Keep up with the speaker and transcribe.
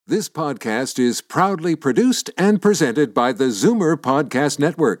This podcast is proudly produced and presented by the Zoomer Podcast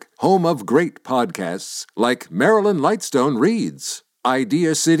Network, home of great podcasts like Marilyn Lightstone Reads,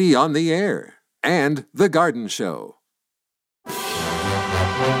 Idea City on the Air, and The Garden Show.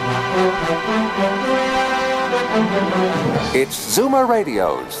 It's Zoomer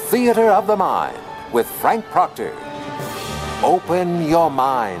Radio's Theater of the Mind with Frank Proctor. Open your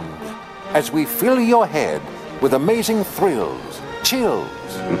mind as we fill your head with amazing thrills, chills,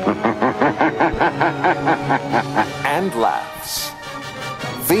 and laughs.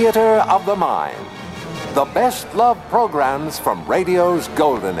 Theater of the Mind. The best love programs from radio's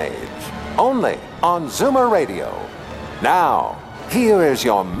golden age. Only on Zoomer Radio. Now, here is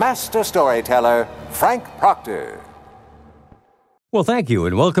your master storyteller, Frank Proctor. Well, thank you,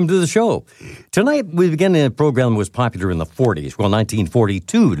 and welcome to the show. Tonight, we begin a program that was popular in the 40s,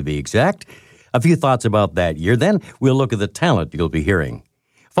 1942 to be exact. A few thoughts about that year, then we'll look at the talent you'll be hearing.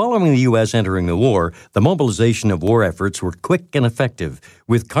 Following the U.S. entering the war, the mobilization of war efforts were quick and effective,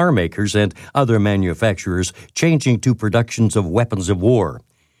 with car makers and other manufacturers changing to productions of weapons of war.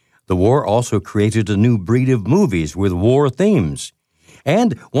 The war also created a new breed of movies with war themes.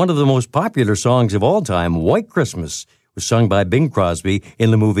 And one of the most popular songs of all time, White Christmas, was sung by Bing Crosby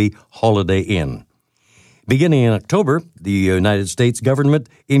in the movie Holiday Inn. Beginning in October, the United States government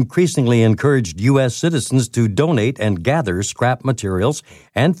increasingly encouraged U.S. citizens to donate and gather scrap materials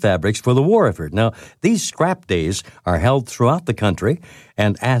and fabrics for the war effort. Now, these scrap days are held throughout the country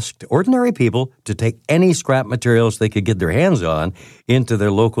and asked ordinary people to take any scrap materials they could get their hands on into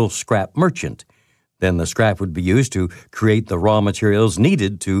their local scrap merchant. Then the scrap would be used to create the raw materials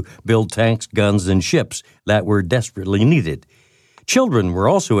needed to build tanks, guns, and ships that were desperately needed. Children were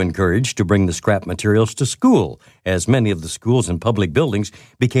also encouraged to bring the scrap materials to school, as many of the schools and public buildings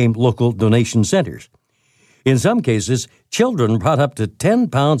became local donation centers. In some cases, children brought up to 10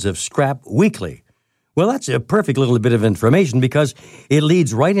 pounds of scrap weekly. Well, that's a perfect little bit of information because it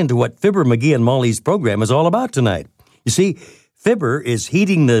leads right into what Fibber, McGee, and Molly's program is all about tonight. You see, Fibber is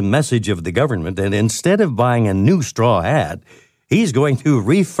heeding the message of the government, and instead of buying a new straw hat, he's going to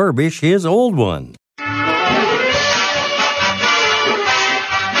refurbish his old one.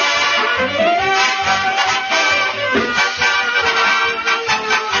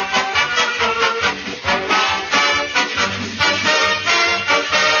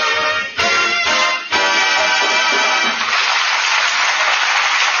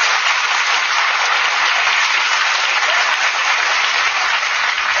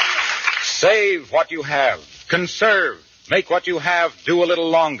 Save what you have. Conserve. Make what you have do a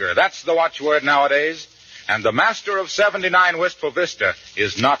little longer. That's the watchword nowadays. And the master of 79 Wistful Vista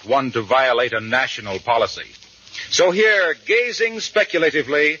is not one to violate a national policy. So here, gazing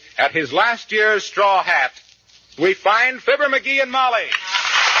speculatively at his last year's straw hat, we find Fibber, McGee, and Molly.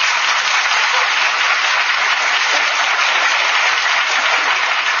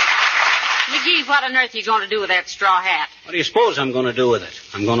 McGee, what on earth are you going to do with that straw hat? What do you suppose I'm going to do with it?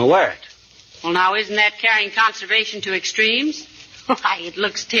 I'm going to wear it. Well, now, isn't that carrying conservation to extremes? Why, it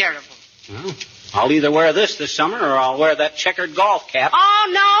looks terrible. Well, I'll either wear this summer or I'll wear that checkered golf cap. Oh,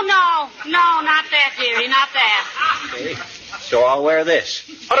 no, not that, dearie, not that. Okay, so I'll wear this.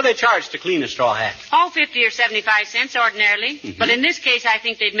 What do they charge to clean a straw hat? Oh, 50 or 75 cents ordinarily. Mm-hmm. But in this case, I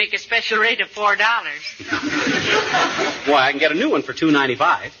think they'd make a special rate of $4. Well, I can get a new one for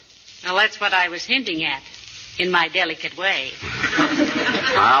 $2.95. Well, that's what I was hinting at, in my delicate way.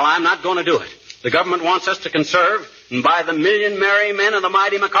 Well, I'm not going to do it. The government wants us to conserve, and by the million merry men of the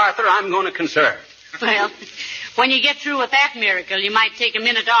mighty MacArthur, I'm going to conserve. Well, when you get through with that miracle, you might take a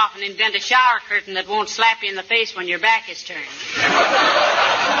minute off and invent a shower curtain that won't slap you in the face when your back is turned.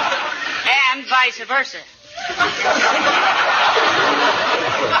 And vice versa.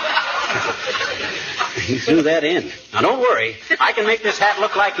 You threw that in. Now, don't worry. I can make this hat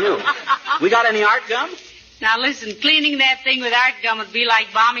look like new. We got any art gum? Now, listen, cleaning that thing with art gum would be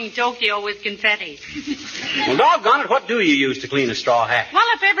like bombing Tokyo with confetti. Well, doggone it, what do you use to clean a straw hat? Well,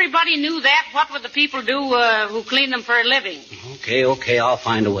 if everybody knew that, what would the people do who clean them for a living? Okay, I'll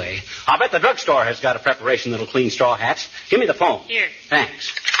find a way. I'll bet the drugstore has got a preparation that'll clean straw hats. Give me the phone. Here.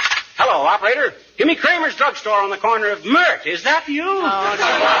 Thanks. Hello, operator. Give me Kramer's drugstore on the corner of Mert. Is that you? Oh, no.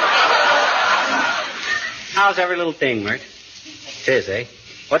 How's every little thing, Mert? 'Tis, eh?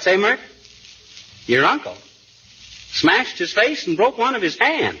 What say, Mert? Your uncle smashed his face and broke one of his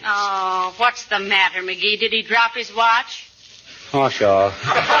hands. Oh, what's the matter, McGee? Did he drop his watch? Oh, sure.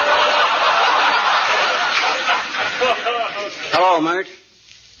 Hello, Mert.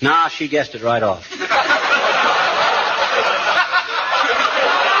 Nah, she guessed it right off.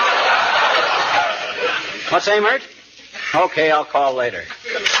 What say, Mert? Okay, I'll call later.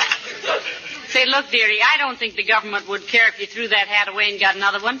 Say, look, dearie, I don't think the government would care if you threw that hat away and got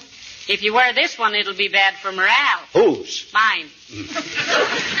another one. If you wear this one, it'll be bad for morale. Whose? Mine.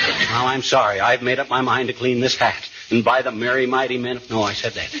 Well, I'm sorry. I've made up my mind to clean this hat. And by the merry mighty men... No, I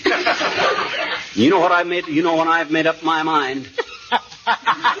said that. You know what I've made... You know when I've made up my mind.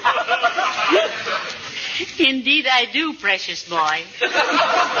 Indeed I do, precious boy.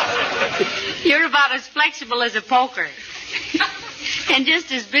 You're about as flexible as a poker. And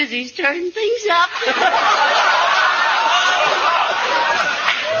just as busy stirring things up.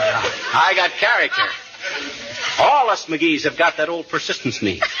 I got character. All us McGee's have got that old persistence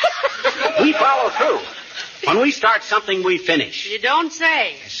need. We follow through. When we start something, we finish. You don't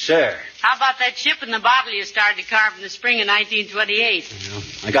say. Yes, sir. How about that ship in the bottle you started to carve in the spring of 1928? Well,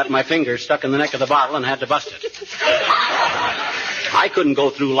 I got my finger stuck in the neck of the bottle and had to bust it. I couldn't go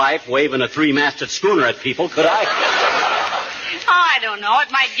through life waving a three-masted schooner at people, could I? Oh, I don't know.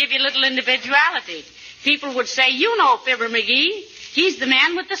 It might give you a little individuality. People would say, you know Fibber McGee. He's the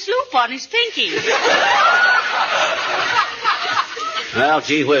man with the sloop on his pinky. Well,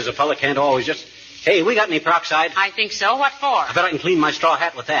 gee whiz, a fella can't always just... Hey, we got any peroxide? I think so. What for? I bet I can clean my straw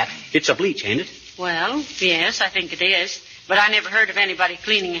hat with that. It's a bleach, ain't it? Well, yes, I think it is. But I never heard of anybody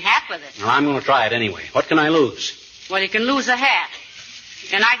cleaning a hat with it. Well, I'm going to try it anyway. What can I lose? Well, you can lose a hat.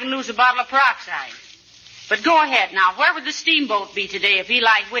 And I can lose a bottle of peroxide. But go ahead now. Where would the steamboat be today if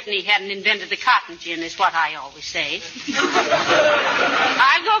Eli Whitney hadn't invented the cotton gin, is what I always say.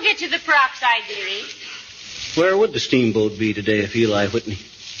 I'll go get you the peroxide, dearie. Where would the steamboat be today if Eli Whitney...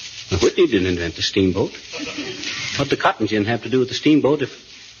 Now, Whitney didn't invent the steamboat. What'd the cotton gin have to do with the steamboat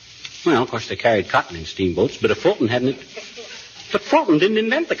if... Well, of course, they carried cotton in steamboats, but if Fulton hadn't... But Fulton didn't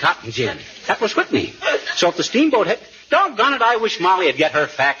invent the cotton gin. That was Whitney. So if the steamboat had... Doggone it, I wish Molly would get her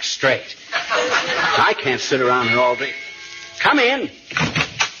facts straight. I can't sit around here all day. Come in.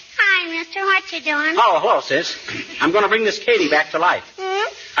 Hi, mister. What you doing? Oh, hello, sis. I'm going to bring this Katie back to life.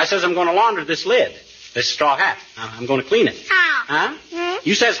 I says I'm going to launder this lid, this straw hat. I'm going to clean it. How? Huh?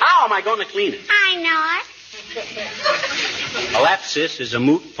 You says, how am I going to clean it? I know it. Well, that, sis, is a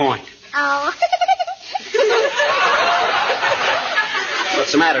moot point. Oh.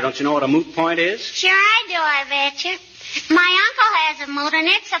 What's the matter? Don't you know what a moot point is? Sure I do, I bet you. My uncle has a moot, and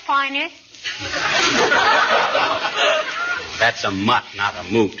it's a pointer. That's a mutt, not a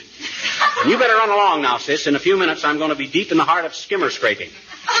moot. You better run along now, sis. In a few minutes, I'm going to be deep in the heart of skimmer scraping.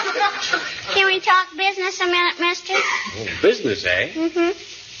 Can we talk business a minute, mister? Oh, business, eh?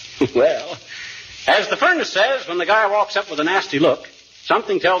 Mm-hmm. Well, as the furnace says, when the guy walks up with a nasty look,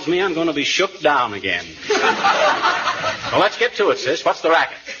 something tells me I'm going to be shook down again. Well, let's get to it, sis. What's the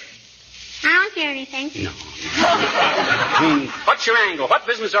racket? I don't hear anything. No. What's your angle? What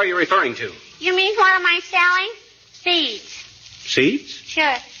business are you referring to? You mean what am I selling? Seeds. Seeds?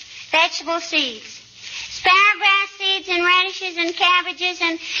 Sure. Vegetable seeds. Sparrowgrass seeds and radishes and cabbages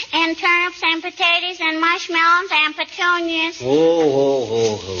and turnips and potatoes and marshmallows and petunias.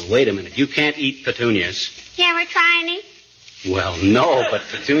 Oh. Wait a minute. You can't eat petunias. You ever try any? Well, no, but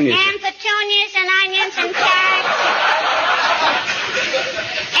petunias... And petunias and onions and carrots.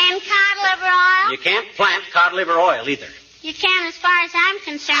 And cod liver oil. You can't plant cod liver oil either. You can as far as I'm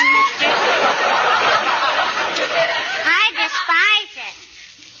concerned, mister. I despise it.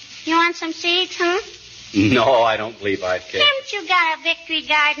 You want some seeds, huh? No, I don't believe I'd care. Haven't you got a victory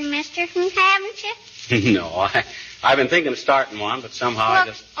garden, mister? Haven't you? No, I've been thinking of starting one, but somehow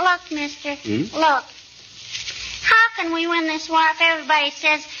Look, mister. Look. How can we win this war if everybody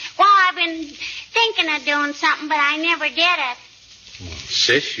says, well, I've been thinking of doing something, but I never did it? Well,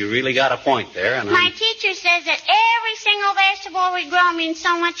 sis, you really got a point there, and My teacher says that every single vegetable we grow means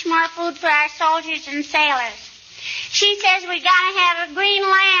so much more food for our soldiers and sailors. She says we gotta have a green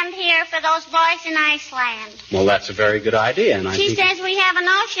land here for those boys in Iceland. Well, that's a very good idea, and She says we have an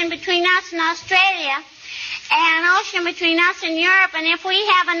ocean between us and Australia, and an ocean between us and Europe, and if we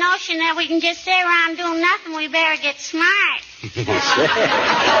have an ocean that we can just sit around doing nothing, we better get smart.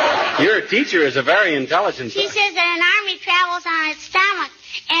 Your teacher is a very intelligent... She says that an army travels on its stomach,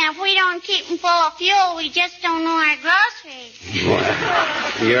 and if we don't keep them full of fuel, we just don't know our groceries.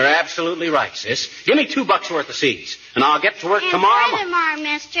 Well, you're absolutely right, sis. Give me $2 worth of seeds, and I'll get to work tomorrow. Furthermore,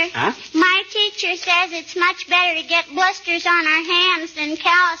 mister, Huh? my teacher says it's much better to get blisters on our hands than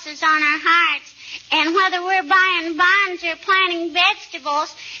calluses on our hearts. And whether we're buying bonds or planting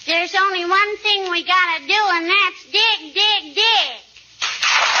vegetables, there's only one thing we gotta do, and that's dig, dig, dig.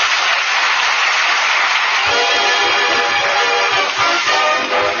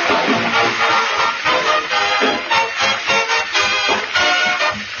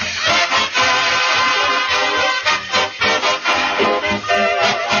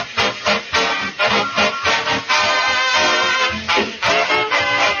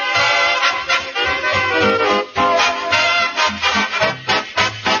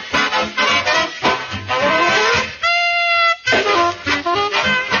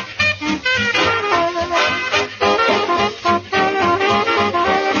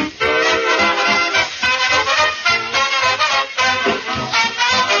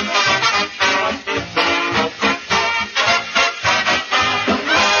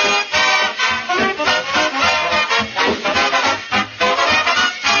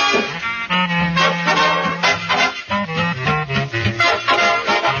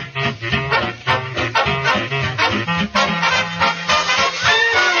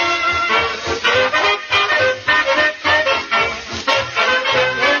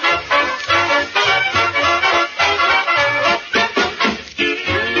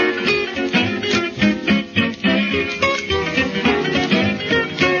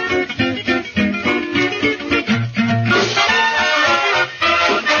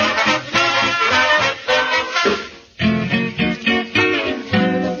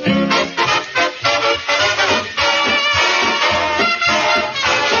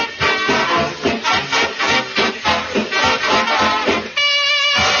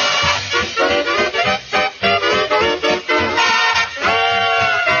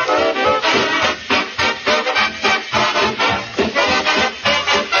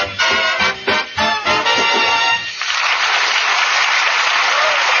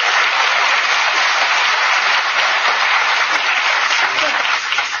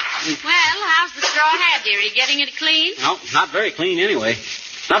 you getting it clean? No, not very clean anyway.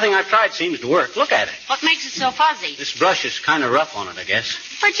 Nothing I've tried seems to work. Look at it. What makes it so fuzzy? This brush is kind of rough on it, I guess.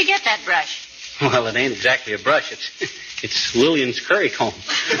 Where'd you get that brush? Well, it ain't exactly a brush. It's Lillian's curry comb.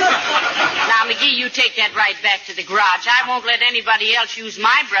 Now, McGee, you take that right back to the garage. I won't let anybody else use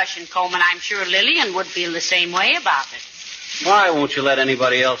my brush and comb, and I'm sure Lillian would feel the same way about it. Why won't you let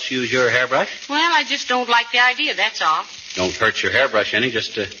anybody else use your hairbrush? Well, I just don't like the idea, that's all. Don't hurt your hairbrush any,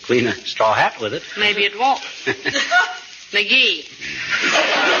 just to clean a straw hat with it. Maybe it won't. McGee,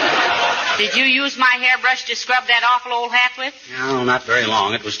 did you use my hairbrush to scrub that awful old hat with? No, not very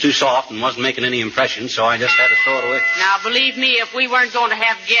long. It was too soft and wasn't making any impression, so I just had to throw it away. Now, believe me, if we weren't going to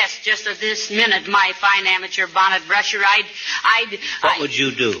have guests just at this minute, my fine amateur bonnet brusher, What would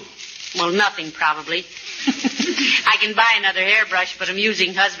you do? Well, nothing, probably. I can buy another hairbrush, but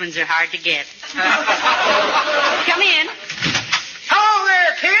amusing husbands are hard to get. Come in. Hello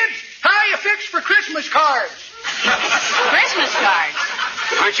there, kids. How you fixed for Christmas cards? Christmas cards?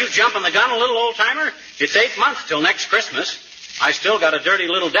 Aren't you jumping the gun a little, old-timer? It's 8 months till next Christmas. I still got a dirty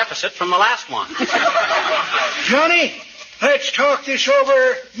little deficit from the last one. Johnny, let's talk this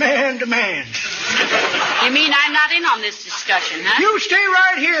over man to man. You mean I'm not in on this discussion, huh? You stay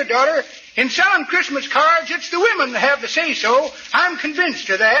right here, daughter. In selling Christmas cards, it's the women that have the say-so. I'm convinced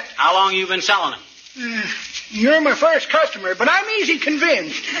of that. How long you been selling them? You're my first customer, but I'm easy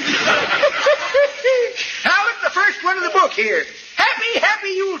convinced. Now look at the first one of the book here. Happy, happy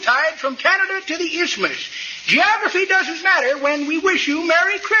Yuletide from Canada to the Isthmus. Geography doesn't matter when we wish you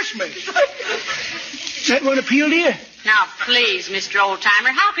Merry Christmas. That one appeal to you? Now, please, Mr.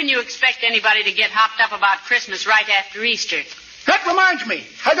 Oldtimer, how can you expect anybody to get hopped up about Christmas right after Easter? That reminds me.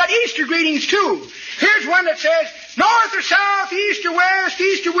 I got Easter greetings, too. Here's one that says, North or south, east or west,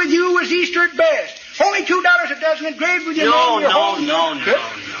 Easter with you is Easter at best. Only $2 a dozen engraved with your name and your home. No.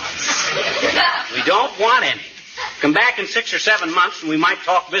 We don't want any. Come back in 6 or 7 months and we might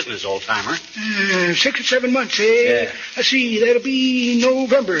talk business, old-timer. 6 or 7 months, eh? Yeah. Let's see, that'll be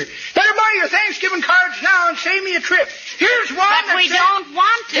November. Better buy your Thanksgiving cards now and save me a trip. Here's one But we don't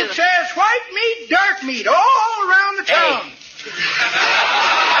want to. It says white meat, dark meat, all around the town.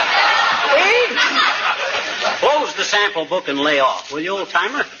 Hey. Close the sample book and lay off, will you,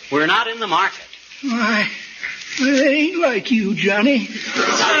 old-timer? We're not in the market. Why, it ain't like you, Johnny.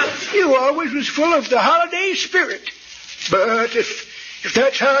 You always was full of the holiday spirit. But if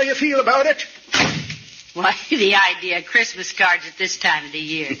that's how you feel about it... Why, the idea of Christmas cards at this time of the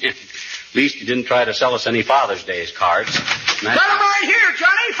year. At least you didn't try to sell us any Father's Day's cards. Got 'em right here,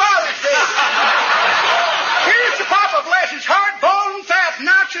 Johnny, Father's Day. Here's the Papa, bless his heart, bald and fat,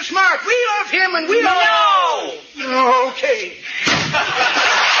 not so smart. We love him and we love... No! Okay.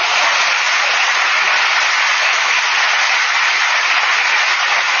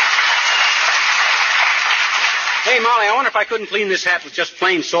 Hey, Molly, I wonder if I couldn't clean this hat with just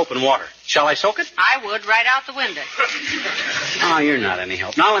plain soap and water. Shall I soak it? I would, right out the window. Oh, you're not any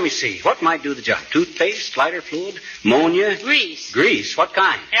help. Now, let me see. What might do the job? Toothpaste, lighter fluid, ammonia? Grease. Grease? What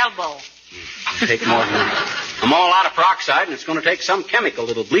kind? Elbow. It'll take more than that. I'm all out of peroxide, and it's going to take some chemical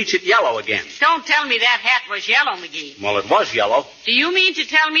that'll bleach it yellow again. Don't tell me that hat was yellow, McGee. Well, it was yellow. Do you mean to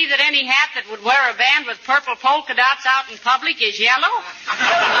tell me that any hat that would wear a band with purple polka dots out in public is yellow?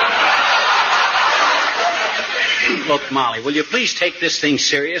 Look, Molly, will you please take this thing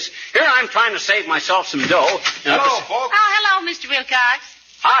serious? Here I'm trying to save myself some dough. Hello, folks. Oh, hello, Mr. Wilcox.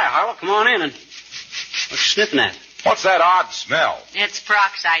 Hi, Harlow. Come on in. And what you sniffing at? What's that odd smell? It's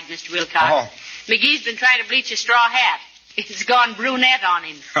peroxide, Mr. Wilcox. Oh. McGee's been trying to bleach a straw hat. It's gone brunette on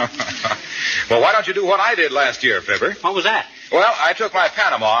him. Well, why don't you do what I did last year, Fibber? What was that? Well, I took my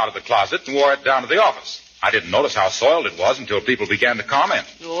Panama out of the closet and wore it down to the office. I didn't notice how soiled it was until people began to comment.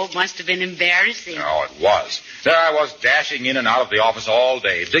 Oh, it must have been embarrassing. Oh, it was. There I was dashing in and out of the office all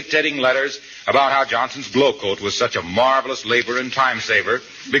day, dictating letters about how Johnson's Glow Coat was such a marvelous labor and time saver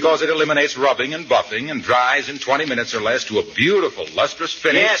because it eliminates rubbing and buffing and dries in 20 minutes or less to a beautiful, lustrous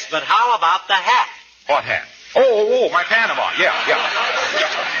finish. Yes, but how about the hat? What hat? Oh, my Panama. Yeah.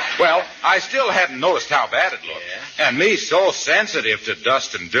 Well, I still hadn't noticed how bad it looked. Yeah. And me so sensitive to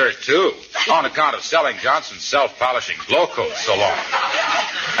dust and dirt, too, on account of selling Johnson's self-polishing Glow Coat so long.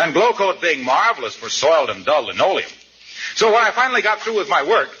 And Glow Coat being marvelous for soiled and dull linoleum. So when I finally got through with my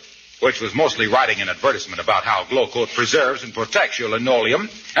work, which was mostly writing an advertisement about how Glow Coat preserves and protects your linoleum,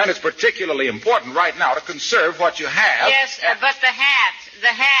 and it's particularly important right now to conserve what you have. Yes, but the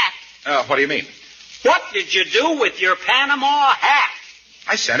hat. What do you mean? What did you do with your Panama hat?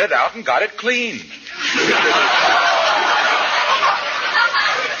 I sent it out and got it cleaned.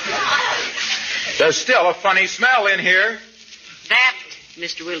 There's still a funny smell in here. That,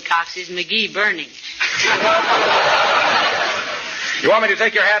 Mr. Wilcox, is McGee burning. You want me to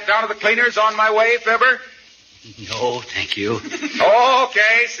take your hat down to the cleaners on my way, Fibber? No, thank you.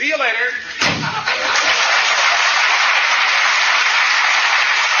 Okay, see you later.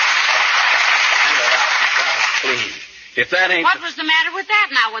 Clean. If that ain't... What was the matter with that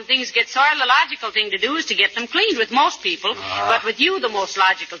now? When things get soiled, the logical thing to do is to get them cleaned with most people. But with you, the most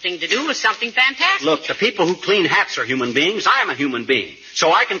logical thing to do is something fantastic. Look, the people who clean hats are human beings. I'm a human being.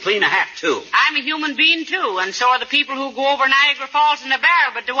 So I can clean a hat, too. I'm a human being, too, and so are the people who go over Niagara Falls in a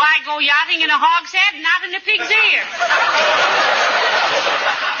barrel. But do I go yachting in a hogshead and not in a pig's ear?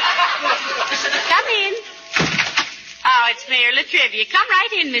 Come in. Oh, it's Mayor Latrivia. Come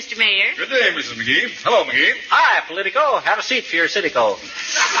right in, Mr. Mayor. Good day, Mrs. McGee. Hello, McGee. Hi, Politico. Have a seat for your Citico.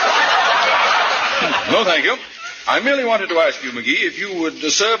 No, thank you. I merely wanted to ask you, McGee, if you would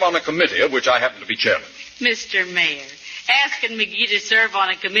serve on a committee of which I happen to be chairman. Mr. Mayor, asking McGee to serve on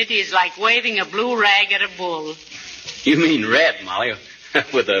a committee is like waving a blue rag at a bull. You mean red, Molly.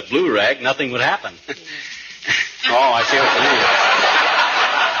 With a blue rag, nothing would happen. Oh, I see what you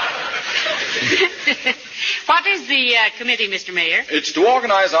mean. What is the committee, Mr. Mayor? It's to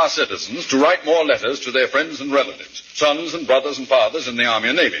organize our citizens to write more letters to their friends and relatives, sons and brothers and fathers in the Army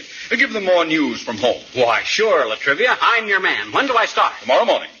and Navy, and give them more news from home. Why, sure, Latrivia. I'm your man. When do I start? Tomorrow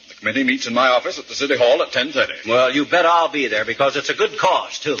morning. The committee meets in my office at the City Hall at 10:30. Well, you bet I'll be there, because it's a good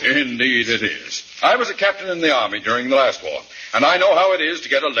cause, too. Indeed it is. I was a captain in the Army during the last war, and I know how it is to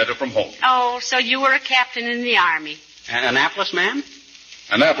get a letter from home. Oh, so you were a captain in the Army. An Annapolis man?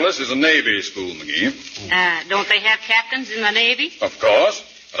 Annapolis is a Navy school, McGee. Don't they have captains in the Navy? Of course,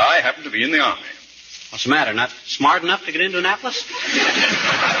 but I happen to be in the Army. What's the matter? Not smart enough to get into Annapolis?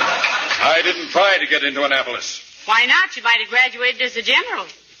 I didn't try to get into Annapolis. Why not? You might have graduated as a general.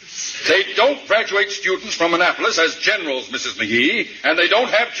 They don't graduate students from Annapolis as generals, Mrs. McGee, and they don't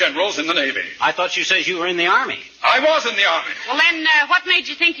have generals in the Navy. I thought you said you were in the Army. I was in the Army. Well, then, what made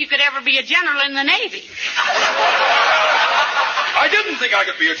you think you could ever be a general in the Navy? I didn't think I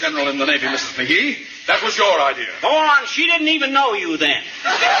could be a general in the Navy, Mrs. McGee. That was your idea. Go on. She didn't even know you then.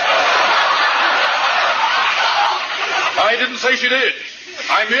 I didn't say she did.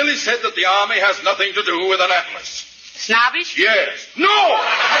 I merely said that the Army has nothing to do with Annapolis. Snobbish? Yes. No!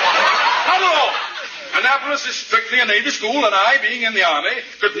 Not at all. Annapolis is strictly a Navy school, and I, being in the Army,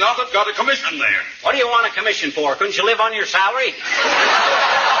 could not have got a commission there. What do you want a commission for? Couldn't you live on your salary?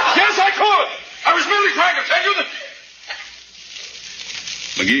 Yes, I could. I was merely trying to tell you that...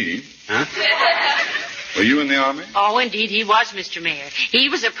 McGee? Huh? Were you in the Army? Oh, indeed, he was, Mr. Mayor. He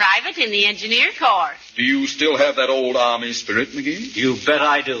was a private in the Engineer Corps. Do you still have that old Army spirit, McGee? You bet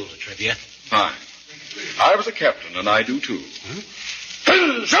I do, Latrivia. Fine. I was a captain, and I do, too.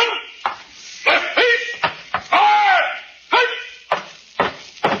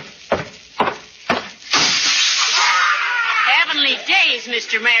 Heavenly days,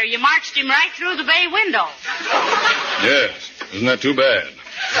 Mr. Mayor. You marched him right through the bay window. Yes. Isn't that too bad?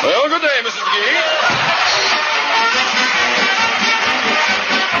 Well, good day, Mrs. McGee.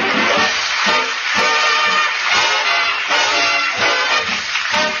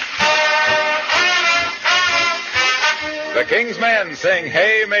 The King's Men sing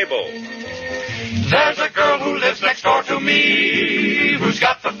Hey Mabel. There's a girl who lives next door to me, who's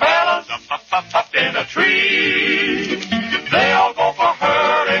got the fellas up in a tree. They all go for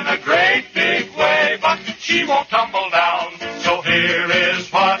her in a great big way, but she won't tumble down. So here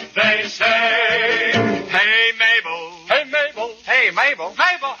is what they say. Hey Mabel, hey Mabel, hey Mabel,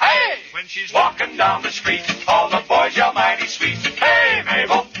 Mabel, hey! When she's walking down the street, all the boys yell mighty sweet. Hey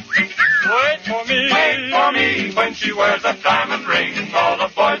Mabel, wait for me, wait for me. When she wears a diamond ring, all the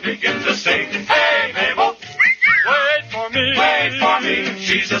boys begin to sing. Hey Mabel, wait for me, wait for me.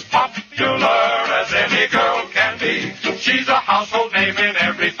 She's as popular as any girl can be. She's a household name in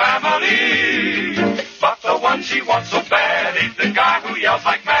every family. But the one she wants so bad ain't the guy who yells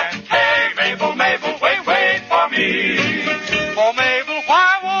like mad. Hey Mabel, Mabel, wait, wait for me. Oh Mabel,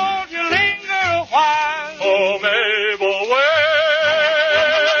 why won't you linger a while? Oh Mabel, wait.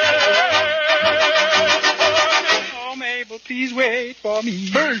 Oh Mabel, please wait for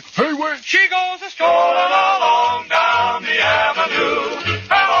me. Hey, wait. She goes a-strolling along down the avenue,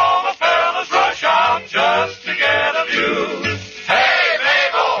 and all the fellas rush out just to get a view. Hey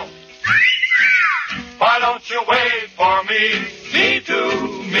Mabel, why don't you wait for me? Me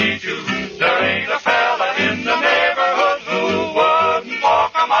too, me too. There ain't a fella in the neighborhood who wouldn't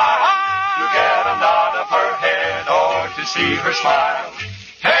walk a mile to get a nod of her head or to see her smile.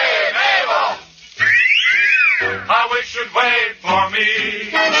 Hey Mabel, I wish you'd wait for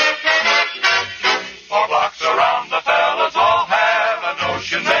me. 4 blocks around, the fellas all have a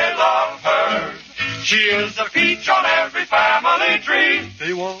notion they love her. She is a peach on every family tree.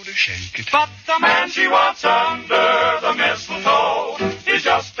 They want to shake it. But the man she wants under the mistletoe is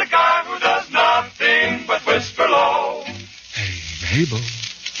just a guy who does nothing but whisper low. Hey, Mabel.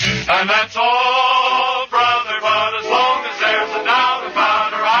 And that's all, brother, but as long as there's a doubt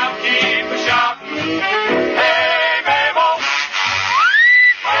about her, I'll keep a shouting. Hey, Mabel,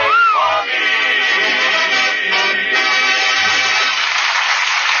 wait for me.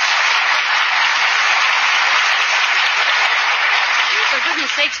 For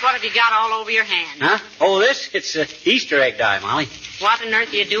goodness sakes, what have you got all over your hand? Huh? Oh, this? It's Easter egg dye, Molly. What on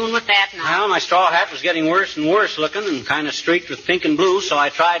earth are you doing with that now? Well, my straw hat was getting worse and worse looking and kind of streaked with pink and blue, so I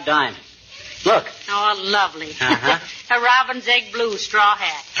tried dyeing it. Look. Oh, lovely. Uh-huh. A robin's egg blue straw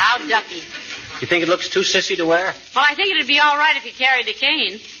hat. How ducky. You think it looks too sissy to wear? Well, I think it'd be all right if you carried a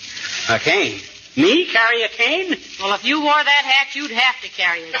cane. A cane? Me carry a cane? Well, if you wore that hat, you'd have to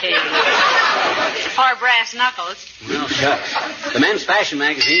carry a cane. Or brass knuckles. Well, shucks. The men's fashion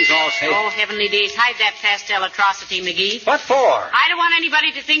magazines all say... Oh, heavenly days. Hide that pastel atrocity, McGee. What for? I don't want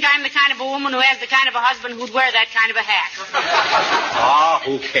anybody to think I'm the kind of a woman who has the kind of a husband who'd wear that kind of a hat. Oh,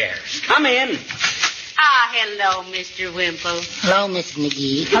 who cares? Come in. Ah, hello, Mr. Wimple. Hello, Miss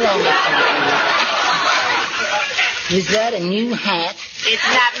McGee. Hello, Mr. McGee. Is that a new hat? It's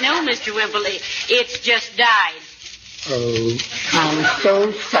not new, Mr. Wimple. It's just dyed. Oh, I'm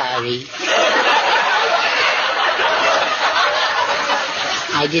so sorry.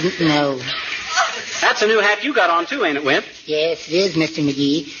 I didn't know. That's a new hat you got on, too, ain't it, Wimp? Yes, it is, Mr.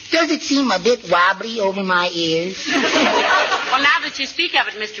 McGee. Does it seem a bit wobbly over my ears? Well, now that you speak of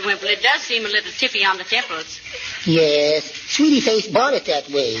it, Mr. Wimple, it does seem a little tippy on the temples. Yes, Sweetie Face bought it that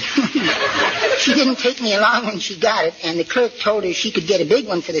way. She didn't take me along when she got it, and the clerk told her she could get a big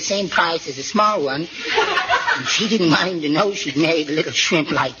one for the same price as a small one. And she didn't want him to know she'd married a little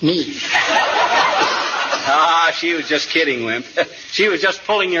shrimp like me. Ah, she was just kidding, Wimp. She was just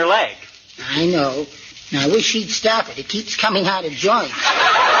pulling your leg. I know. Now, I wish she'd stop it. It keeps coming out of joint.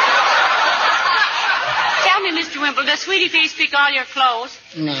 Tell me, Mr. Wimple, does Sweetie Face pick all your clothes?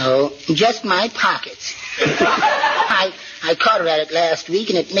 No, just my pockets. I caught her at it last week,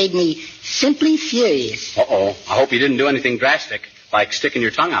 and it made me simply furious. Uh-oh. I hope you didn't do anything drastic, like sticking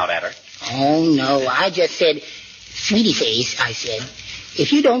your tongue out at her. Oh, no. I just said, Sweetie Face, I said,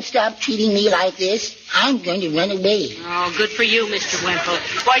 if you don't stop treating me like this, I'm going to run away. Oh, good for you, Mr. Wimple.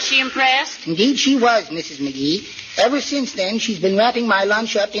 Was she impressed? Indeed she was, Mrs. McGee. Ever since then, she's been wrapping my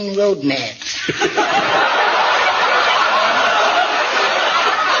lunch up in road mats.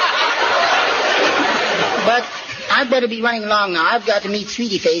 But I'd better be running along now. I've got to meet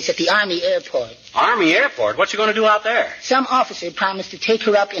Sweetie Face at the Army Airport. Army Airport? What you going to do out there? Some officer promised to take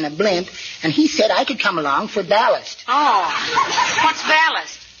her up in a blimp, and he said I could come along for ballast. Oh, what's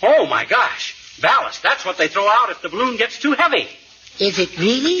ballast? Oh, my gosh. Ballast. That's what they throw out if the balloon gets too heavy. Is it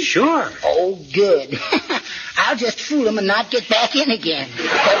really? Sure. Oh, good. I'll just fool him and not get back in again.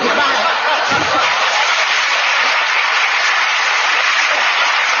 Goodbye.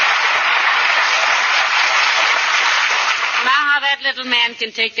 That little man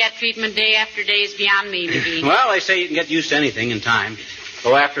can take that treatment day after day is beyond me, McGee. Well, they say you can get used to anything in time.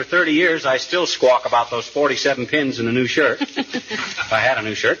 Though after 30 years, I still squawk about those 47 pins in a new shirt. If I had a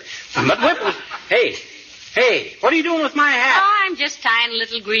new shirt. But Whipple, hey, what are you doing with my hat? Oh, I'm just tying a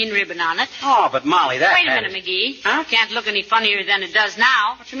little green ribbon on it. Oh, but Molly, that Wait a hat minute, McGee. Huh? Can't look any funnier than it does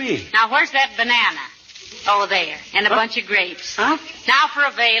now. What you mean? Now, where's that banana? Oh, there. And a bunch of grapes. Huh? Now for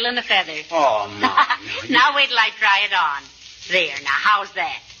a veil and a feather. Oh, no. Now wait till I try it on. There, now, how's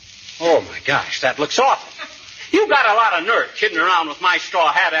that? Oh, my gosh, that looks awful. You've got a lot of nerve kidding around with my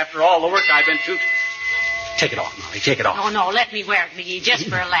straw hat after all the work I've been through. Take it off, Molly, take it off. Oh, no, let me wear it, McGee, just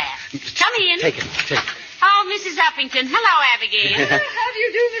for a laugh. Come in. Take it. Oh, Mrs. Uppington. Hello, Abigail. How do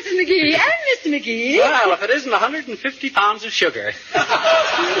you do, Mrs. McGee and Mr. McGee? Well, if it isn't 150 pounds of sugar.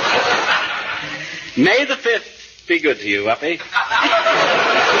 May the 5th be good to you, Uppy.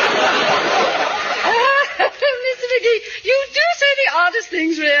 Mr. McGee, you do say the oddest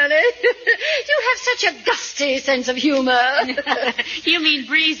things, really. You have such a gusty sense of humor. You mean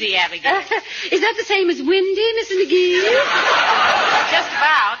breezy, Abigail. Is that the same as windy, Mrs. McGee? Just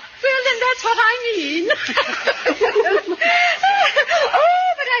about. Well, then that's what I mean.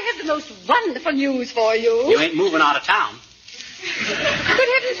 Oh, but I have the most wonderful news for you. You ain't moving out of town. Good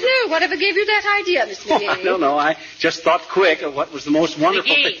heavens, no. Whatever gave you that idea, Mr. McGee? Oh, no. I just thought quick of what was the most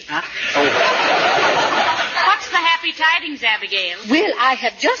wonderful McGee. thing. Huh? Oh. What's the happy tidings, Abigail? Well, I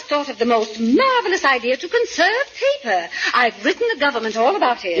have just thought of the most marvelous idea to conserve paper. I've written the government all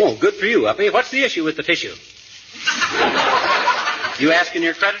about it. Oh, good for you, Uppy. What's the issue with the tissue? You asking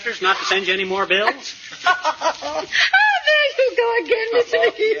your creditors not to send you any more bills? There you go again, Mr.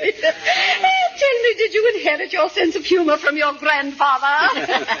 McGee. Tell me, did you inherit your sense of humor from your grandfather?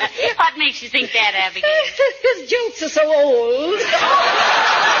 What makes you think that, Abigail? His jokes are so old.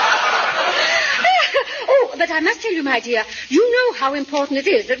 Oh, but I must tell you, my dear, you know how important it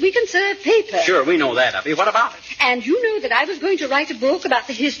is that we conserve paper. Sure, we know that, Abby. What about it? And you know that I was going to write a book about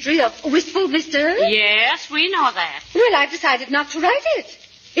the history of Wistful Vista? Yes, we know that. Well, I've decided not to write it.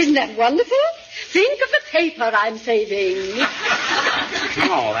 Isn't that wonderful? Think of the paper I'm saving.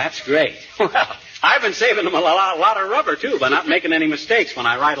 Oh, that's great. Well, I've been saving them a lot of rubber, too, by not making any mistakes when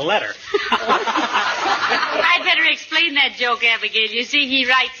I write a letter. I'd better explain that joke, Abigail. You see, he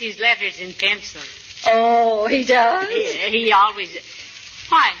writes his letters in pencil. Oh, he does? He always...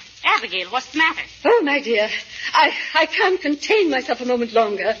 Why, Abigail, what's the matter? Oh, my dear, I can't contain myself a moment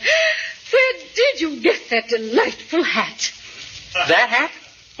longer. Where did you get that delightful hat? That hat?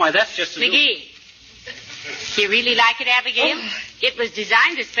 Why, that's just a... McGee, you really like it, Abigail? Oh. It was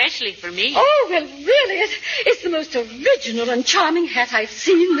designed especially for me. Oh, well, really, it's the most original and charming hat I've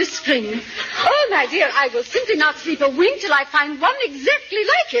seen this spring. Oh, my dear, I will simply not sleep a wink till I find one exactly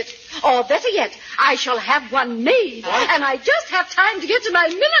like it. Or better yet, I shall have one made. What? And I just have time to get to my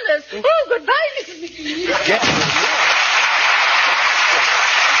milliner's. Oh, goodbye, Mrs. McGee. Get to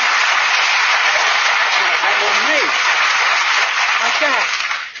like that.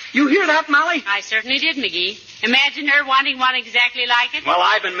 You hear that, Molly? I certainly did, McGee. Imagine her wanting one exactly like it. Well,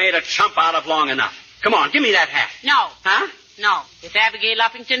 I've been made a chump out of long enough. Come on, give me that hat. No. Huh? No. If Abigail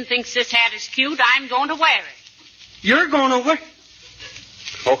Uppington thinks this hat is cute, I'm going to wear it. You're going to wear...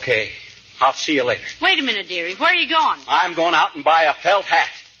 Okay. I'll see you later. Wait a minute, dearie. Where are you going? I'm going out and buy a felt hat.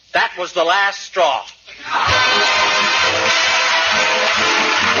 That was the last straw.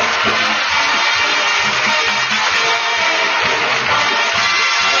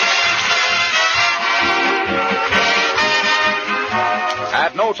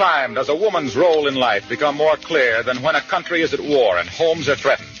 At no time does a woman's role in life become more clear than when a country is at war and homes are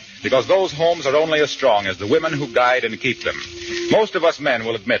threatened, because those homes are only as strong as the women who guide and keep them. Most of us men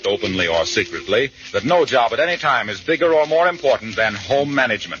will admit openly or secretly that no job at any time is bigger or more important than home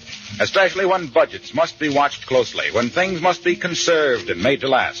management, especially when budgets must be watched closely, when things must be conserved and made to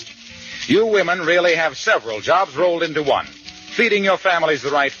last. You women really have several jobs rolled into one: feeding your families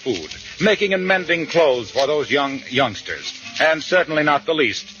the right food, making and mending clothes for those youngsters, and certainly not the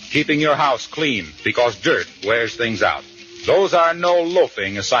least, keeping your house clean, because dirt wears things out. Those are no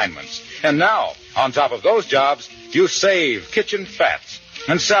loafing assignments. And now, on top of those jobs, you save kitchen fats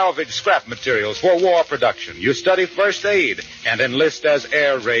and salvage scrap materials for war production. You study first aid and enlist as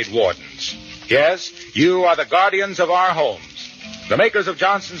air raid wardens. Yes, you are the guardians of our homes. The makers of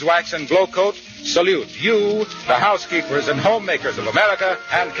Johnson's Wax and Glow Coat salute you, the housekeepers and homemakers of America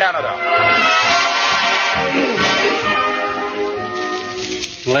and Canada.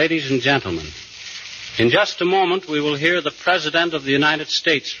 Ladies and gentlemen, in just a moment we will hear the President of the United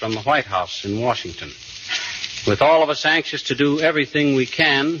States from the White House in Washington. With all of us anxious to do everything we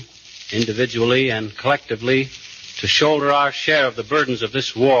can, individually and collectively, to shoulder our share of the burdens of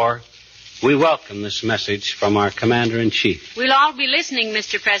this war, we welcome this message from our Commander-in-Chief. We'll all be listening,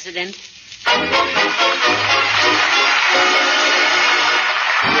 Mr. President.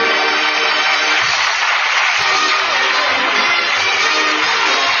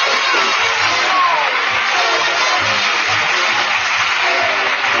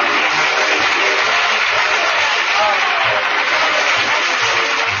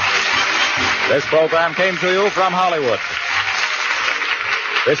 This program came to you from Hollywood.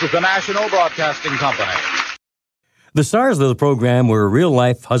 This is the National Broadcasting Company. The stars of the program were a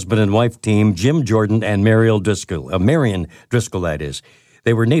real-life husband and wife team, Jim Jordan and Marion Driscoll, that is.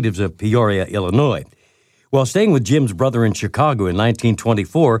 They were natives of Peoria, Illinois. While staying with Jim's brother in Chicago in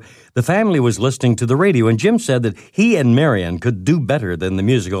 1924, the family was listening to the radio, and Jim said that he and Marion could do better than the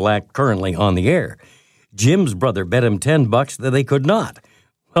musical act currently on the air. Jim's brother bet him $10 that they could not.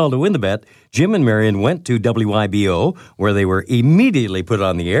 Well, to win the bet, Jim and Marion went to WIBO, where they were immediately put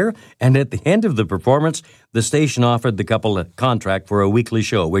on the air, and at the end of the performance, the station offered the couple a contract for a weekly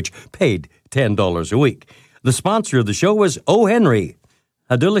show, which paid $10 a week. The sponsor of the show was O. Henry,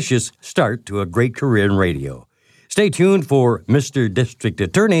 a delicious start to a great career in radio. Stay tuned for Mr. District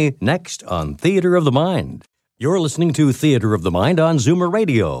Attorney next on Theater of the Mind. You're listening to Theater of the Mind on Zoomer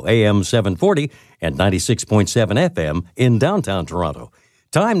Radio, AM 740 and 96.7 FM in downtown Toronto.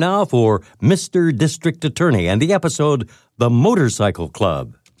 Time now for Mr. District Attorney and the episode, The Motorcycle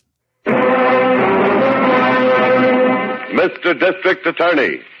Club. Mr. District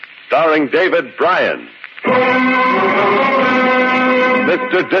Attorney, starring David Bryan.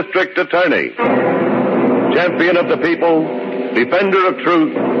 Mr. District Attorney. Champion of the people, defender of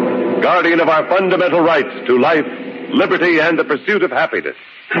truth, guardian of our fundamental rights to life, liberty, and the pursuit of happiness.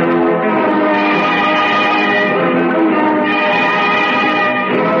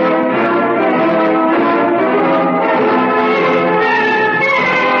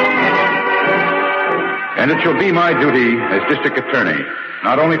 And it shall be my duty as district attorney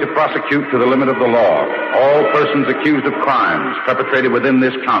not only to prosecute to the limit of the law all persons accused of crimes perpetrated within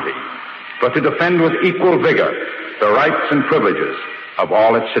this county, but to defend with equal vigor the rights and privileges of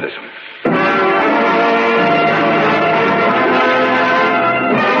all its citizens.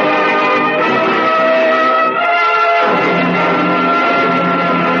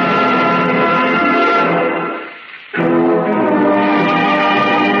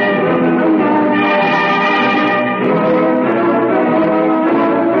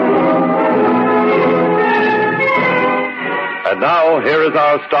 Now, here is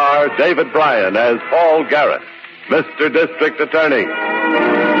our star, David Bryan, as Paul Garrett, Mr. District Attorney.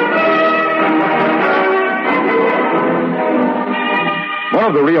 One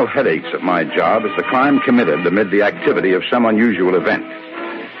of the real headaches of my job is the crime committed amid the activity of some unusual event.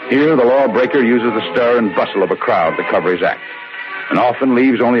 Here, the lawbreaker uses the stir and bustle of a crowd to cover his act, and often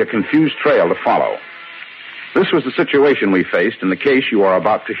leaves only a confused trail to follow. This was the situation we faced in the case you are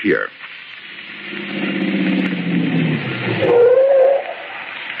about to hear.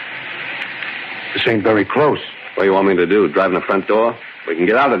 This ain't very close. What do you want me to do? Drive in the front door? We can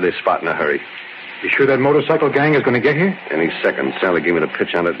get out of this spot in a hurry. You sure that motorcycle gang is going to get here? Any second. Sally gave me the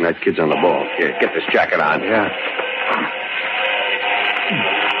pitch on it, and that kid's on the ball. Here, get this jacket on. Yeah.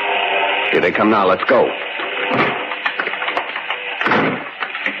 Here they come now. Let's go.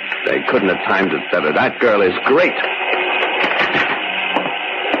 They couldn't have timed it better. That girl is great.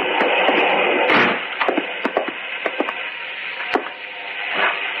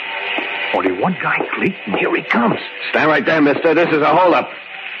 Only one guy, Cleet, and here he comes. Stand right there, mister. This is a holdup.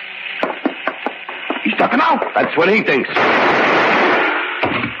 He's ducking out. That's what he thinks.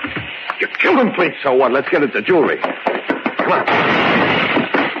 You killed him, Cleet. So what? Let's get at the jewelry. Come on.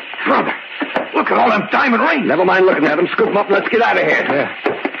 Brother, look at all them diamond rings. Never mind looking at them. Scoop them up and let's get out of here. Yeah.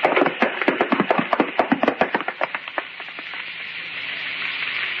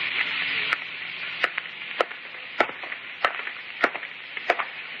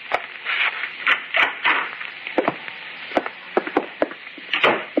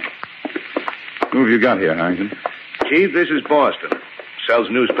 Who have you got here, Harrington? Chief, this is Boston. Sells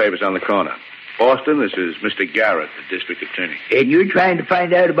newspapers on the corner. Boston, this is Mr. Garrett, the district attorney. And you're trying to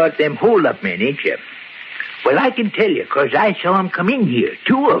find out about them hold-up men, ain't you? Well, I can tell you, 'cause I saw 'em come in here,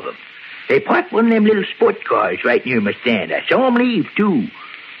 2 of 'em. They parked one of them little sport cars right near my stand. I saw 'em leave, too.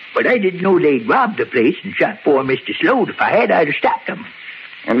 But I didn't know they'd robbed the place and shot poor Mr. Sloat. If I had, I'd have stopped them.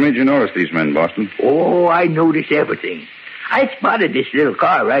 What made you notice these men, Boston? Oh, I notice everything. I spotted this little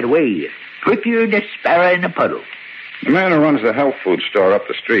car right away. Quicker than a sparrow in a puddle. The man who runs the health food store up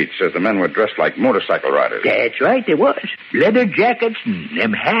the street says the men were dressed like motorcycle riders. That's right, they was. Leather jackets and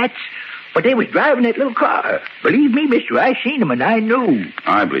them hats. But they was driving that little car. Believe me, mister, I seen them and I knew.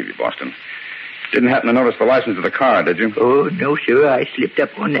 I believe you, Boston. Didn't happen to notice the license of the car, did you? Oh, no, sir. I slipped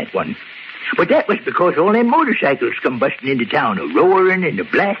up on that one. But that was because all them motorcycles come busting into town, a-roaring and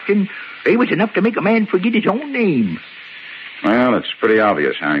a-blasting. They was enough to make a man forget his own name. Well, it's pretty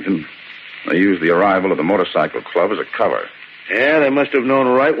obvious, Harrington. They used the arrival of the motorcycle club as a cover. Yeah, they must have known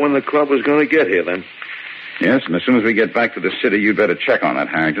right when the club was going to get here, then. Yes, and as soon as we get back to the city, you'd better check on that,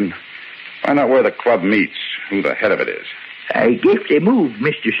 Harrington. Find out where the club meets, who the head of it is. I guess they moved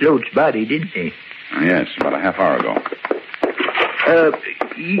Mr. Sloat's body, didn't they? Yes, about a half hour ago.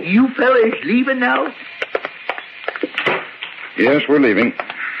 You fellas leaving now? Yes, we're leaving.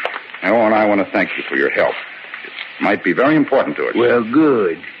 Now, and I want to thank you for your help. It might be very important to us. Well,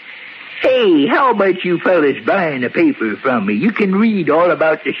 good. Hey, how about you fellas buying a paper from me? You can read all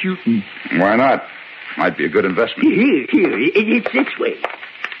about the shooting. Why not? Might be a good investment. Here. It's this way.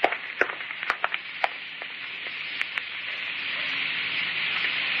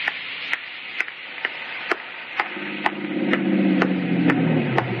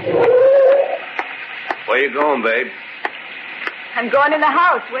 Where you going, babe? I'm going in the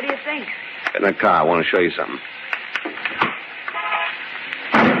house. What do you think? Get in the car. I want to show you something.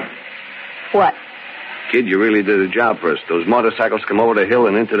 What? Kid, you really did a job for us. Those motorcycles come over the hill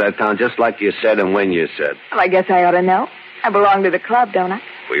and into that town just like you said and when you said. Well, I guess I ought to know. I belong to the club, don't I?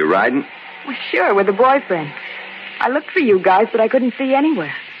 Were you riding? Well, sure, with a boyfriend. I looked for you guys, but I couldn't see you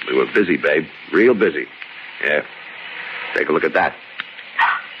anywhere. We were busy, babe. Real busy. Yeah. Take a look at that.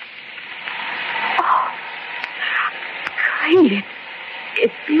 Oh, Cleet,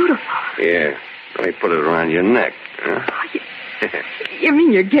 It's beautiful. Yeah. Let me put it around your neck. Huh? Oh, you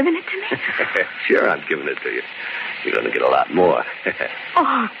mean you're giving it to me? Sure, I'm giving it to you. You're going to get a lot more.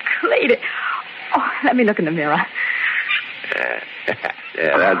 Oh, Clayton. Oh, let me look in the mirror.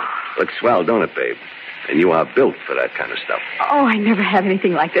 Yeah, that looks swell, don't it, babe? And you are built for that kind of stuff. Oh, I never had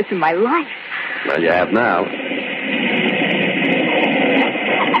anything like this in my life. Well, you have now.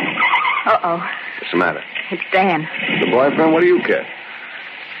 Uh-oh. What's the matter? It's Dan. The boyfriend? What do you care?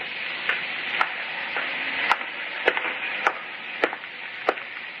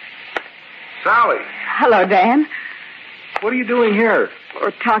 Sally. Hello, Dan. What are you doing here? We're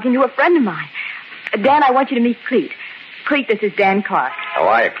talking to a friend of mine. Dan, I want you to meet Cleet. Cleet, this is Dan Clark. How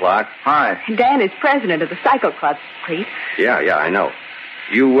are you, Clark? Hi. Dan is president of the Cycle Club, Cleet. Yeah, I know.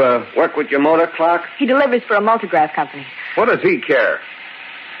 You work with your motor, Clark? He delivers for a multigraph company. What does he care?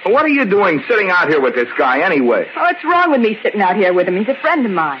 Well, what are you doing sitting out here with this guy anyway? Oh, what's wrong with me sitting out here with him? He's a friend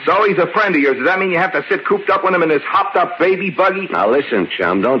of mine. So he's a friend of yours. Does that mean you have to sit cooped up with him in this hopped-up baby buggy? Now, listen,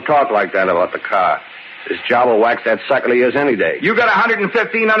 chum, don't talk like that about the car. This job will wax that sucker of yours any day. You got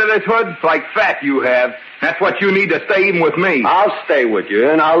 115 under this hood? Like fat you have. That's what you need to stay even with me. I'll stay with you,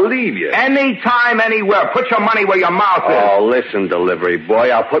 and I'll leave you. Anytime, anywhere. Put your money where your mouth is. Oh, listen, delivery boy.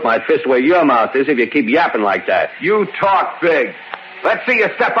 I'll put my fist where your mouth is if you keep yapping like that. You talk big. Let's see you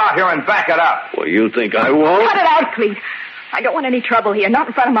step out here and back it up. Well, you think I won't? Cut it out, Cleet. I don't want any trouble here, not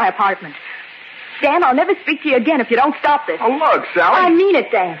in front of my apartment. Dan, I'll never speak to you again if you don't stop this. Oh, look, Sally. I mean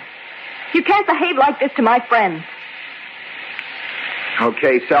it, Dan. You can't behave like this to my friends.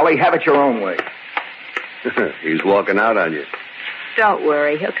 Okay, Sally, have it your own way. He's walking out on you. Don't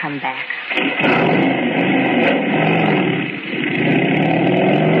worry, he'll come back.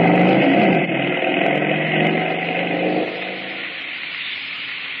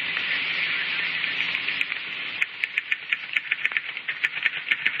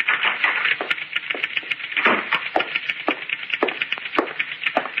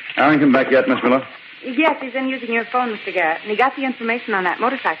 Harrington back yet, Miss Miller? Yes, he's in using your phone, Mr. Garrett, and he got the information on that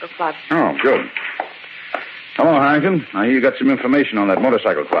motorcycle club. Oh, good. Hello, Harrington. I hear you got some information on that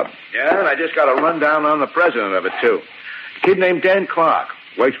motorcycle club. Yeah, and I just got a rundown on the president of it, too. A kid named Dan Clark.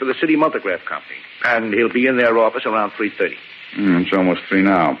 Works for the City Multigraph Company. And he'll be in their office around 3:30. It's almost 3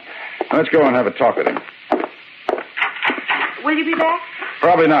 now. Let's go and have a talk with him. Will you be back?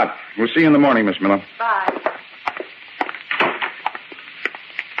 Probably not. We'll see you in the morning, Miss Miller. Bye.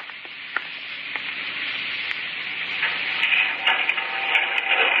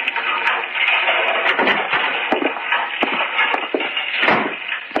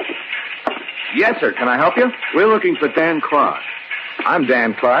 Yes, sir. Can I help you? We're looking for Dan Clark. I'm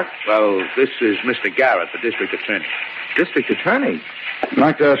Dan Clark. Well, this is Mr. Garrett, the district attorney. District attorney? I'd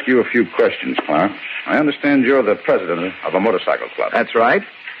like to ask you a few questions, Clark. I understand you're the president of a motorcycle club. That's right.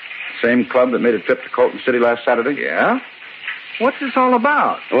 Same club that made a trip to Colton City last Saturday? Yeah? What's this all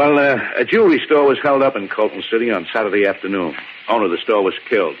about? Well, a jewelry store was held up in Colton City on Saturday afternoon. Owner of the store was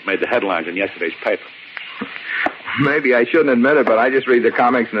killed. Made the headlines in yesterday's paper. Maybe I shouldn't admit it, but I just read the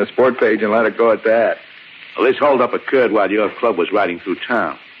comics in the sport page and let it go at that. Well, this holdup occurred while your club was riding through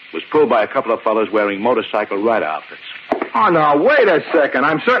town. It was pulled by a couple of fellows wearing motorcycle rider outfits. Oh, now, wait a second.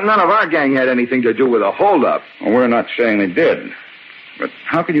 I'm certain none of our gang had anything to do with a holdup. Well, we're not saying they did. But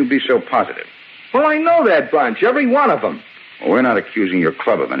how can you be so positive? Well, I know that bunch, every one of them. Well, we're not accusing your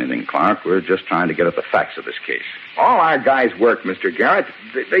club of anything, Clark. We're just trying to get at the facts of this case. All our guys work, Mr. Garrett.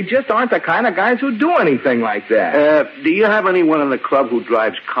 They just aren't the kind of guys who do anything like that. Do you have anyone in the club who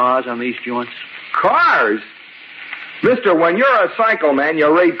drives cars on these joints? Cars? Mister, when you're a cycle man,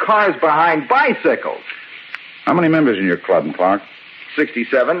 you raid cars behind bicycles. How many members in your club, Clark?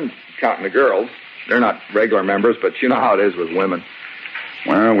 67, counting the girls. They're not regular members, but you know how it is with women.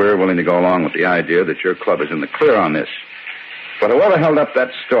 Well, we're willing to go along with the idea that your club is in the clear on this. But whoever held up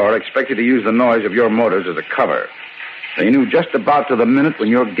that store expected to use the noise of your motors as a cover. They knew just about to the minute when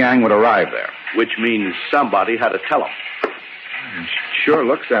your gang would arrive there. Which means somebody had to tell them. It sure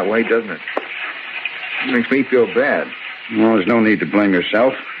looks that way, doesn't it? It makes me feel bad. Well, there's no need to blame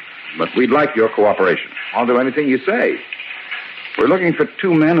yourself, but we'd like your cooperation. I'll do anything you say. We're looking for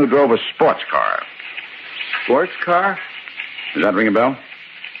 2 men who drove a sports car. Sports car? Does that ring a bell?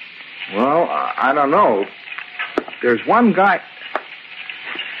 Well, I don't know. There's one guy...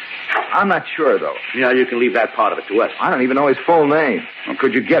 I'm not sure, though. Yeah, you can leave that part of it to us. I don't even know his full name. Well,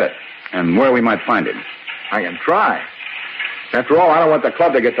 could you get it? And where we might find him? I can try. After all, I don't want the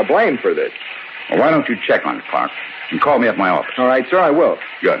club to get the blame for this. Well, why don't you check on it, Clark, and call me at my office? All right, sir, I will.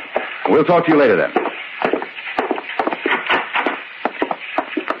 Good. We'll talk to you later, then.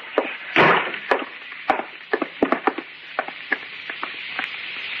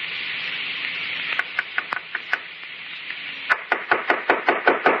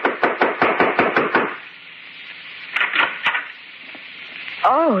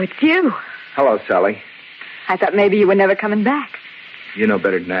 Oh, it's you. Hello, Sally. I thought maybe you were never coming back. You know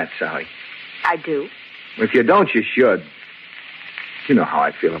better than that, Sally. I do. If you don't, you should. You know how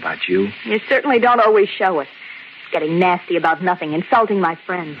I feel about you. You certainly don't always show it. Getting nasty about nothing, insulting my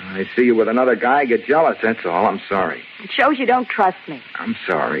friends. I see you with another guy, get jealous, that's all. I'm sorry. It shows you don't trust me. I'm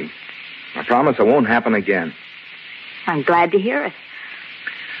sorry. I promise it won't happen again. I'm glad to hear it.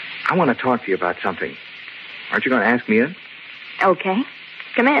 I want to talk to you about something. Aren't you going to ask me in? Okay.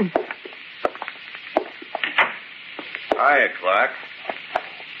 Come in. Hiya, Clark.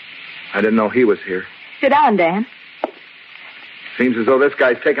 I didn't know he was here. Sit down, Dan. Seems as though this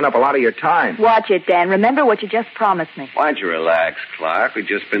guy's taking up a lot of your time. Watch it, Dan. Remember what you just promised me. Why don't you relax, Clark? We've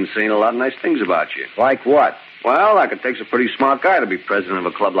just been saying a lot of nice things about you. Like what? Well, like it takes a pretty smart guy to be president of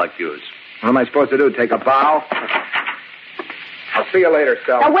a club like yours. What am I supposed to do, take a bow? I'll see you later,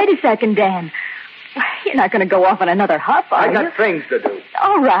 Sal. Now, wait a second, Dan. You're not going to go off on another huff, are you? I got things to do.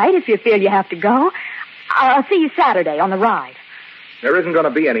 All right, if you feel you have to go. I'll see you Saturday on the ride. There isn't going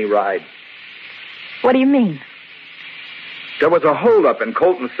to be any ride. What do you mean? There was a holdup in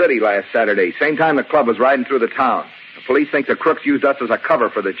Colton City last Saturday, same time the club was riding through the town. The police think the crooks used us as a cover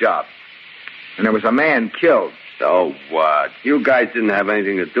for the job. And there was a man killed. So what? You guys didn't have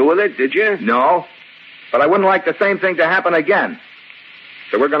anything to do with it, did you? No. But I wouldn't like the same thing to happen again.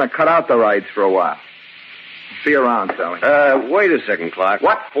 So we're going to cut out the rides for a while. See you around, Sally. Wait a second, Clark.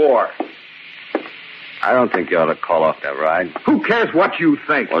 What for? I don't think you ought to call off that ride. Who cares what you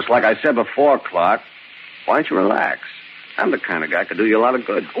think? Well, it's like I said before, Clark. Why don't you relax? I'm the kind of guy who could do you a lot of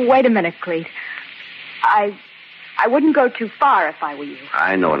good. Wait a minute, Clete. I wouldn't go too far if I were you.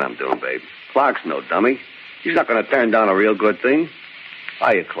 I know what I'm doing, babe. Clark's no dummy. He's not going to turn down a real good thing.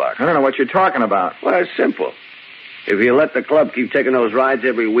 Are you, Clark? I don't know what you're talking about. Well, it's simple. If you let the club keep taking those rides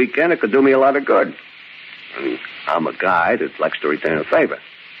every weekend, it could do me a lot of good. And I'm a guy that likes to return a favor,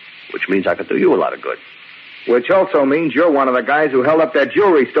 which means I could do you a lot of good. Which also means you're one of the guys who held up that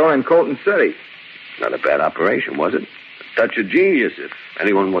jewelry store in Colton City. Not a bad operation, was it? A touch of genius, if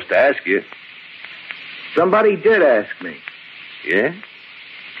anyone was to ask you. Somebody did ask me. Yeah?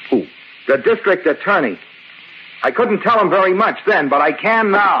 Who? The district attorney. I couldn't tell him very much then, but I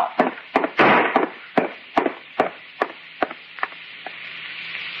can now.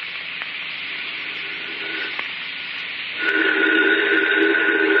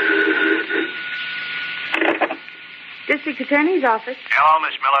 District Attorney's office. Hello,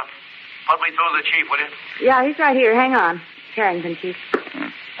 Miss Miller. Put me through the chief, will you? Yeah, he's right here. Hang on. Carrington, Chief.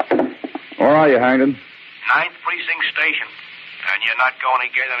 Where are you, Harrington? 9th Precinct Station. And you're not going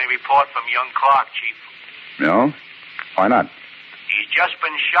to get any report from young Clark, Chief. No? Why not? He's just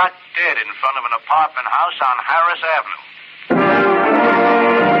been shot dead in front of an apartment house on Harris Avenue.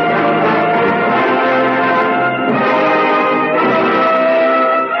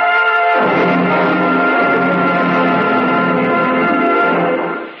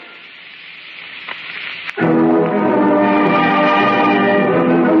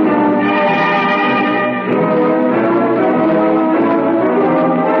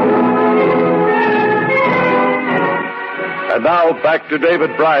 And now back to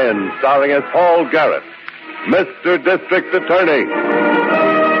David Bryan, starring as Paul Garrett, Mr. District Attorney.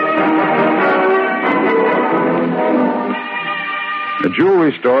 The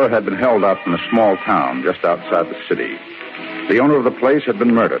jewelry store had been held up in a small town just outside the city. The owner of the place had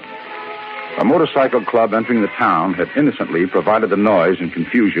been murdered. A motorcycle club entering the town had innocently provided the noise and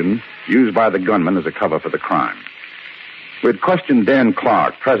confusion used by the gunman as a cover for the crime. We had questioned Dan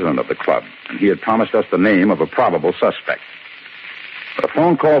Clark, president of the club, and he had promised us the name of a probable suspect. But a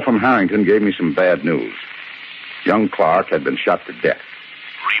phone call from Harrington gave me some bad news. Young Clark had been shot to death.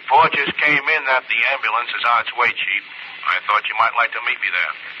 Report just came in that the ambulance is on its way, Chief. I thought you might like to meet me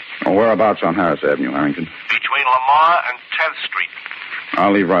there. Oh, whereabouts on Harris Avenue, Harrington? Between Lamar and 10th Street.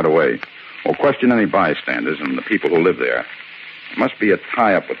 I'll leave right away. Or question any bystanders and the people who live there. There must be a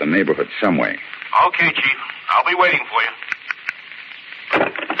tie-up with the neighborhood some way. Okay, Chief. I'll be waiting for you.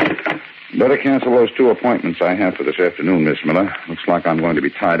 Better cancel those 2 appointments I have for this afternoon, Miss Miller. Looks like I'm going to be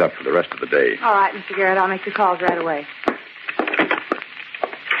tied up for the rest of the day. All right, Mr. Garrett. I'll make the calls right away.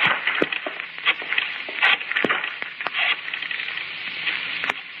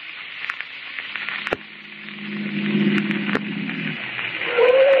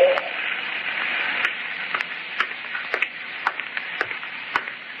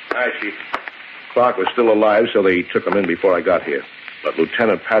 Hi, Chief. Clark was still alive, so they took him in before I got here. But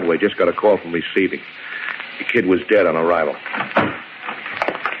Lieutenant Padway just got a call from receiving. The kid was dead on arrival.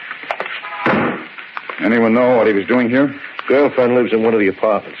 Anyone know what he was doing here? Girlfriend lives in one of the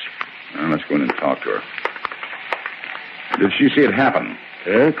apartments. Well, let's go in and talk to her. Did she see it happen?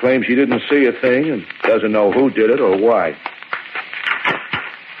 Yeah, claims she didn't see a thing and doesn't know who did it or why.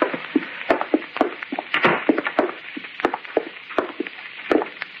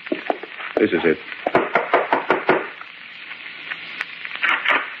 This is it.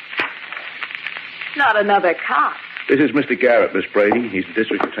 Not another cop. This is Mr. Garrett, Miss Brady. He's the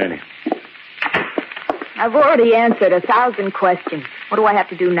district attorney. I've already answered 1,000 questions. What do I have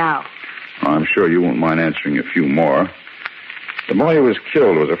to do now? I'm sure you won't mind answering a few more. The boy who was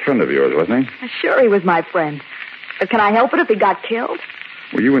killed was a friend of yours, wasn't he? Sure, he was my friend. But can I help it if he got killed?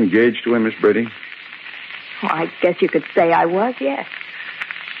 Were you engaged to him, Miss Brady? Well, I guess you could say I was, yes.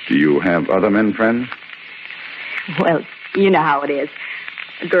 Do you have other men friends? Well, you know how it is.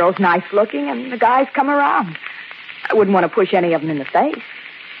 The girl's nice looking and the guys come around. I wouldn't want to push any of them in the face.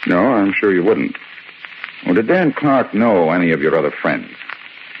 No, I'm sure you wouldn't. Well, did Dan Clark know any of your other friends?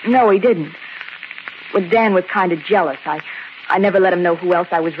 No, he didn't. But Dan was kind of jealous. I never let him know who else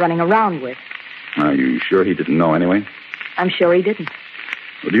I was running around with. Are you sure he didn't know anyway? I'm sure he didn't.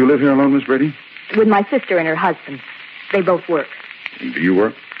 Well, do you live here alone, Miss Brady? With my sister and her husband. They both work. And do you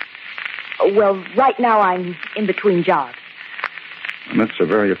work? Well, right now I'm in between jobs. And that's a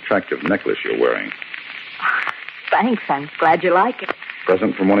very attractive necklace you're wearing. Thanks. I'm glad you like it.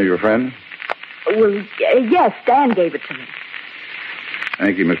 Present from one of your friends? Well, yes, Dan gave it to me.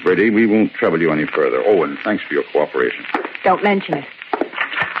 Thank you, Miss Brady. We won't trouble you any further. Oh, and thanks for your cooperation. Don't mention it.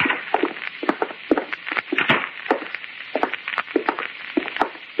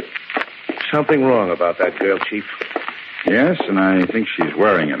 Something wrong about that girl, Chief. Yes, and I think she's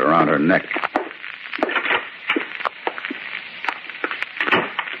wearing it around her neck.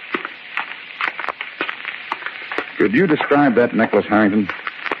 Could you describe that necklace, Harrington?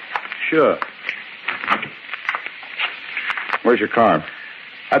 Sure. Where's your car?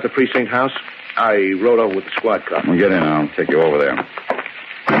 At the precinct house. I rode over with the squad car. Well, get in. I'll take you over there.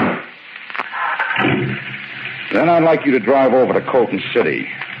 Then I'd like you to drive over to Colton City.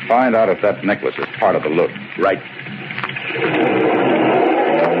 Find out if that necklace is part of the loot. Right.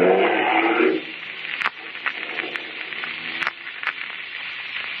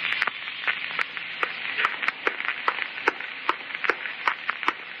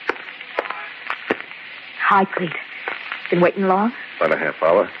 Hi, Clete. Been waiting long? About a half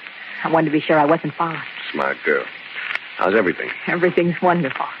hour. I wanted to be sure I wasn't followed. Smart girl. How's everything? Everything's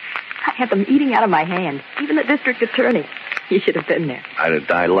wonderful. I had them eating out of my hand. Even the district attorney. You should have been there. I'd have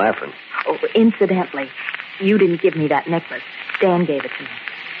died laughing. Oh, incidentally, you didn't give me that necklace. Dan gave it to me.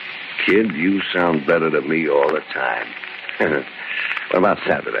 Kid, you sound better to me all the time. What about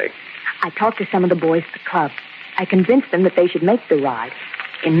Saturday? I talked to some of the boys at the club. I convinced them that they should make the ride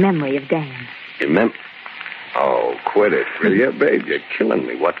in memory of Dan. Oh, quit it, will you, babe? You're killing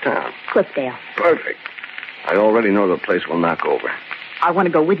me. What town? Cliffdale. Perfect. I already know the place will knock over. I want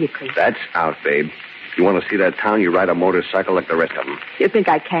to go with you, Clete. That's out, babe. If you want to see that town, you ride a motorcycle like the rest of them. You think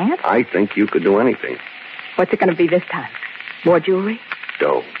I can't? I think you could do anything. What's it going to be this time? More jewelry?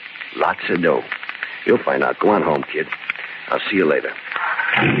 Dough. Lots of dough. You'll find out. Go on home, kid. I'll see you later.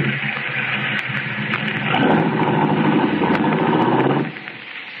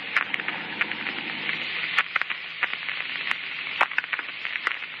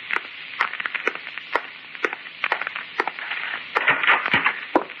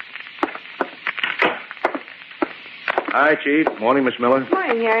 Hi, Chief. Morning, Miss Miller.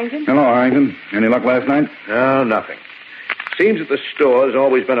 Morning, Harrington. Hello, Harrington. Any luck last night? No, nothing. Seems that the store's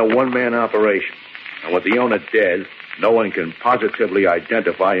always been a one-man operation. And with the owner dead, no one can positively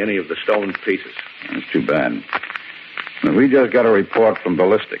identify any of the stolen pieces. That's too bad. But we just got a report from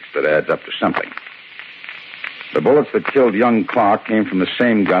ballistics that adds up to something. The bullets that killed young Clark came from the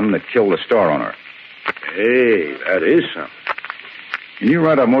same gun that killed the store owner. Hey, that is something. Can you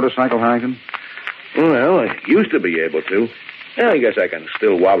ride a motorcycle, Harrington? Well, I used to be able to. I guess I can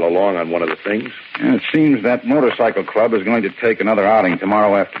still waddle along on one of the things. And it seems that motorcycle club is going to take another outing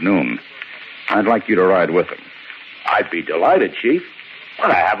tomorrow afternoon. I'd like you to ride with them. I'd be delighted, Chief.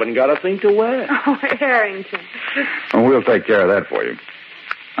 But I haven't got a thing to wear. Oh, Harrington. Well, we'll take care of that for you.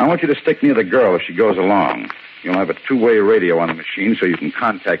 I want you to stick near the girl if she goes along. You'll have a two-way radio on the machine so you can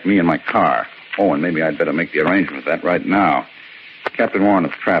contact me in my car. Oh, and maybe I'd better make the arrangement for that right now. Captain Warren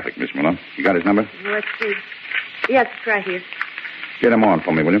of Traffic, Miss Miller. You got his number? Let's see. Yes, it's right here. Get him on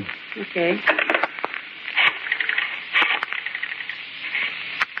for me, will you? Okay.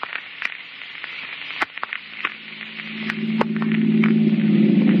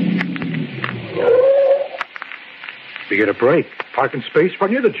 To get a break. Parking space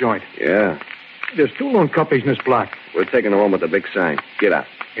right near the joint. Yeah. There's two lone companies in this block. We're taking the one with the big sign. Get out.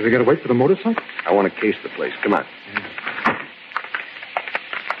 Have we got to wait for the motorcycle? I want to case the place. Come on.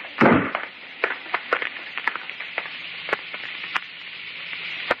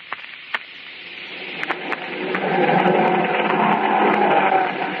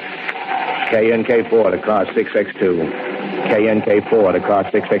 KNK4 to car 6X2. KNK4 to car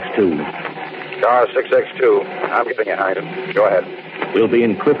 6X2. Car 6X2. I'm giving you, Hyden. Go ahead. We'll be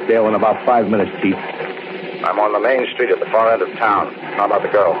in Cliffdale in about 5 minutes, Chief. I'm on the main street at the far end of town. How about the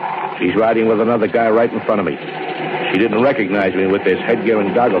girl? She's riding with another guy right in front of me. She didn't recognize me with this headgear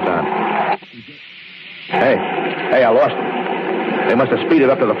and goggles on. Hey, I lost her. They must have speeded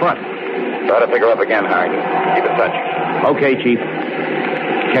up to the front. Try to pick her up again, Hyden. Keep in touch. Okay, Chief.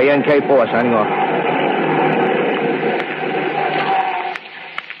 KNK4 signing off.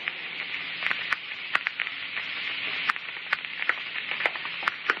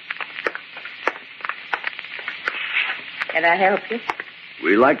 Can I help you?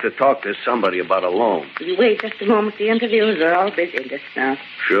 We'd like to talk to somebody about a loan. Will you wait just a moment? The interviewers are all busy just now.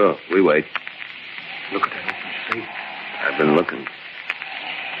 Sure, we wait. Look at that open safe. I've been looking.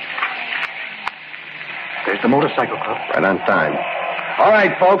 There's the motorcycle club. Right on time. All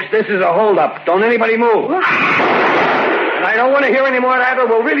right, folks, this is a holdup. Don't anybody move. And I don't want to hear any more of that or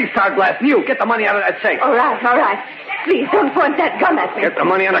we'll really start blasting you. Get the money out of that safe. All right. Please don't point that gun at me. Get the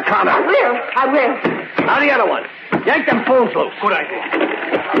money on the counter. I will. Now the other one. Yank them phones loose. Good idea.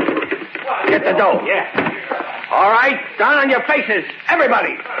 Get the dough. Yeah. All right, down on your faces,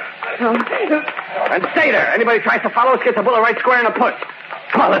 everybody. And stay there. Anybody tries to follow us gets a bullet right square in the puss.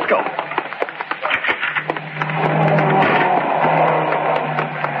 Come on, let's go.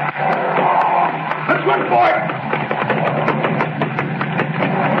 Let's run for it.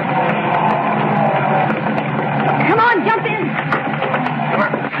 Come on, jump in.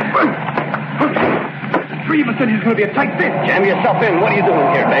 Three of us said he's going to be a tight fit. Jam yourself in. What are you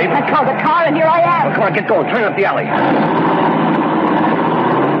doing here, babe? I called the car, and here I am. Well, come on, get going. Turn up the alley.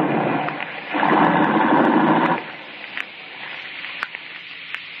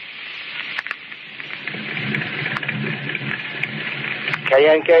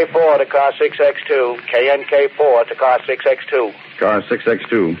 KNK4 to car 6X2. KNK4 to car 6X2. Car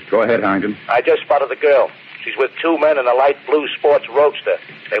 6X2. Go ahead, Harrington. I just spotted the girl. She's with two men in a light blue sports roadster.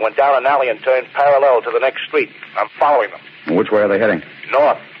 They went down an alley and turned parallel to the next street. I'm following them. Which way are they heading?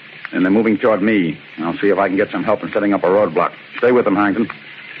 North. And they're moving toward me. I'll see if I can get some help in setting up a roadblock. Stay with them, Harrington.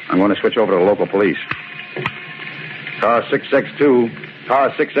 I'm going to switch over to the local police. Car 6X2.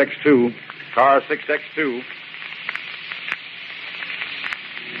 Car 6X2. Car 6X2.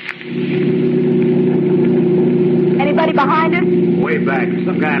 Anybody behind us? Way back.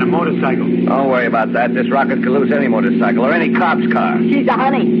 Some guy on a motorcycle. Don't worry about that. This rocket could lose any motorcycle or any cop's car. She's a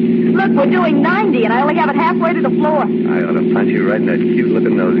honey. Look, we're doing 90, and I only have it halfway to the floor. I ought to punch you right in that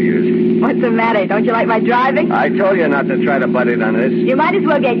cute-looking nose of yours. What's the matter? Don't you like my driving? I told you not to try to butt in on this. You might as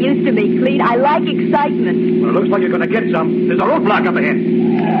well get used to me, Cleet. I like excitement. Well, it looks like you're going to get some. There's a roadblock up ahead.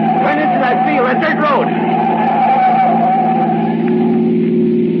 Turn into that field, that dirt road.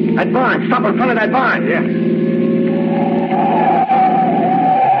 That barn. Stop in front of that barn. Yeah.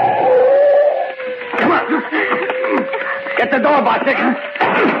 Come on. Get the door, Bartik.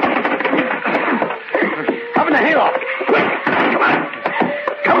 Open the hayloft. Quick.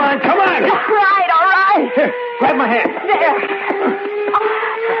 Come on. Come on. All right. Here, grab my hand. There.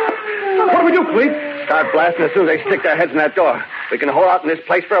 What do we do, Cleve? Start blasting as soon as they stick their heads in that door. We can hold out in this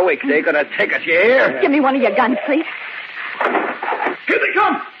place for a week. They're going to take us, you hear? Give me one of your guns, Cleet. Here they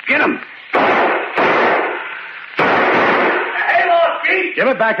come. Get them. Hayloft, Pete! Give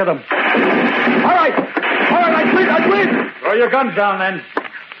it back to them. All right, I quit. Throw your guns down, then.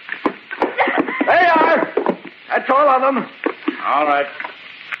 There you are. That's all of them. All right.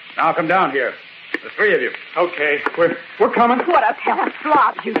 Now come down here. The three of you. Okay. We're coming. What a pair of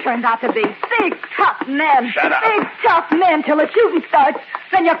slobs you turned out to be. Big, tough men. Shut up. Big, tough men till the shooting starts.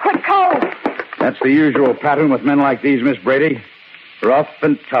 Then you quit cold. That's the usual pattern with men like these, Miss Brady. Rough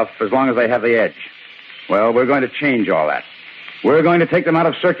and tough as long as they have the edge. Well, we're going to change all that. We're going to take them out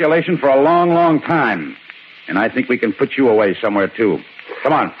of circulation for a long, long time. And I think we can put you away somewhere, too.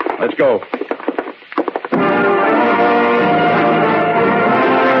 Come on, let's go.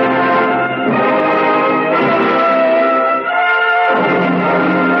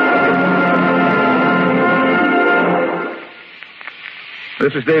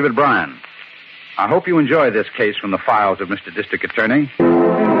 This is David Bryan. I hope you enjoy this case from the files of Mr. District Attorney.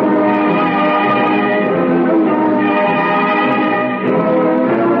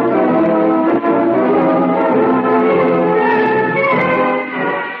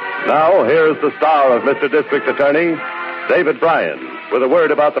 Now, here's the star of Mr. District Attorney, David Bryan, with a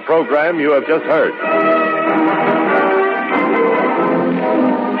word about the program you have just heard.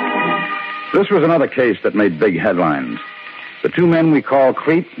 This was another case that made big headlines. The two men we call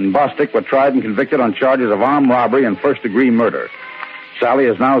Cleet and Bostic were tried and convicted on charges of armed robbery and first-degree murder. Sally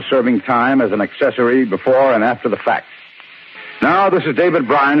is now serving time as an accessory before and after the fact. Now, this is David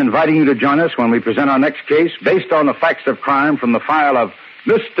Bryan inviting you to join us when we present our next case based on the facts of crime from the file of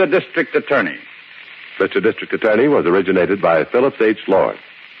Mr. District Attorney. Mr. District Attorney was originated by Phillips H. Lord.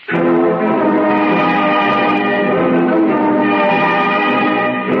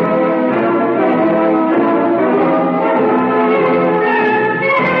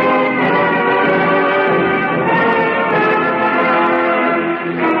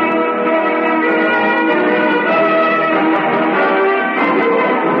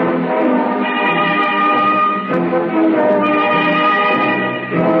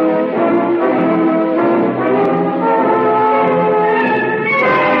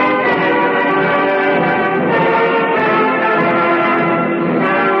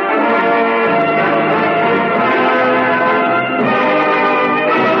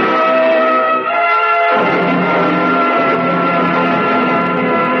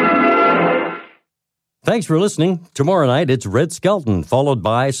 Thanks for listening. Tomorrow night, it's Red Skelton, followed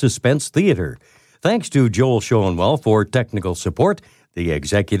by Suspense Theater. Thanks to Joel Schoenwell for technical support. The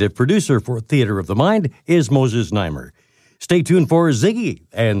executive producer for Theater of the Mind is Moses Neimer. Stay tuned for Ziggy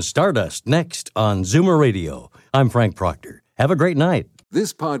and Stardust next on Zoomer Radio. I'm Frank Proctor. Have a great night.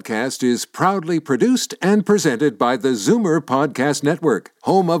 This podcast is proudly produced and presented by the Zoomer Podcast Network,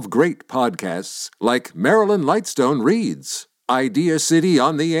 home of great podcasts like Marilyn Lightstone Reads, Idea City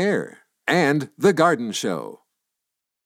on the Air, and The Garden Show.